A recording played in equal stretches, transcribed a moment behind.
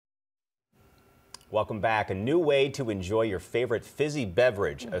Welcome back. A new way to enjoy your favorite fizzy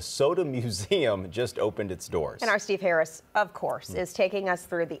beverage. A soda museum just opened its doors. And our Steve Harris, of course, is taking us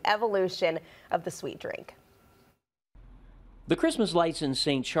through the evolution of the sweet drink. The Christmas lights in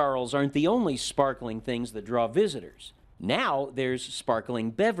St. Charles aren't the only sparkling things that draw visitors. Now there's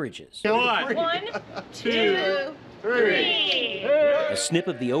sparkling beverages. One, two, three. A snip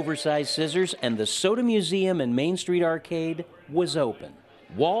of the oversized scissors and the Soda Museum and Main Street Arcade was open.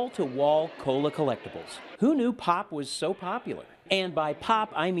 Wall-to-wall cola collectibles. Who knew pop was so popular? And by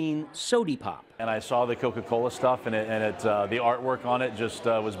pop, I mean Sody Pop. And I saw the Coca-Cola stuff, and the artwork on it just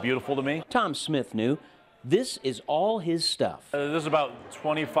was beautiful to me. Tom Smith knew. This is all his stuff. This is about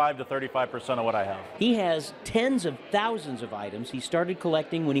 25 to 35% of what I have. He has tens of thousands of items he started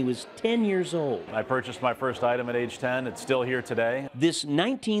collecting when he was 10 years old. I purchased my first item at age 10. It's still here today. This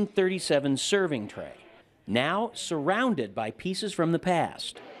 1937 serving tray, now surrounded by pieces from the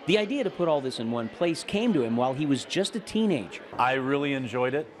past. The idea to put all this in one place came to him while he was just a teenager. I really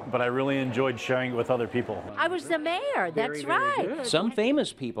enjoyed it, but I really enjoyed sharing it with other people. I was the mayor, that's right. Some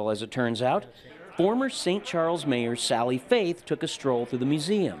famous people, as it turns out. Former St. Charles Mayor Sally Faith took a stroll through the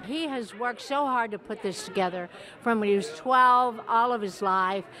museum. He has worked so hard to put this together from when he was 12, all of his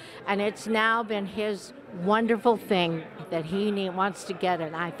life, and it's now been his wonderful thing that he wants to get,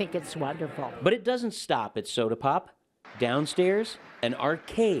 and I think it's wonderful. But it doesn't stop at Soda Pop. Downstairs, an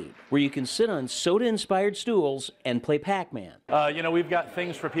arcade where you can sit on soda-inspired stools and play Pac-Man. You know, we've got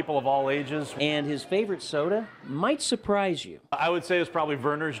things for people of all ages. And his favorite soda might surprise you. I would say it's probably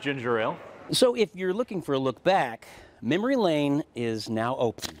Werner's Ginger Ale. So if you're looking for a look back, Memory Lane is now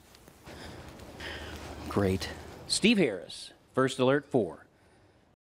open. Great. Steve Harris, First Alert 4.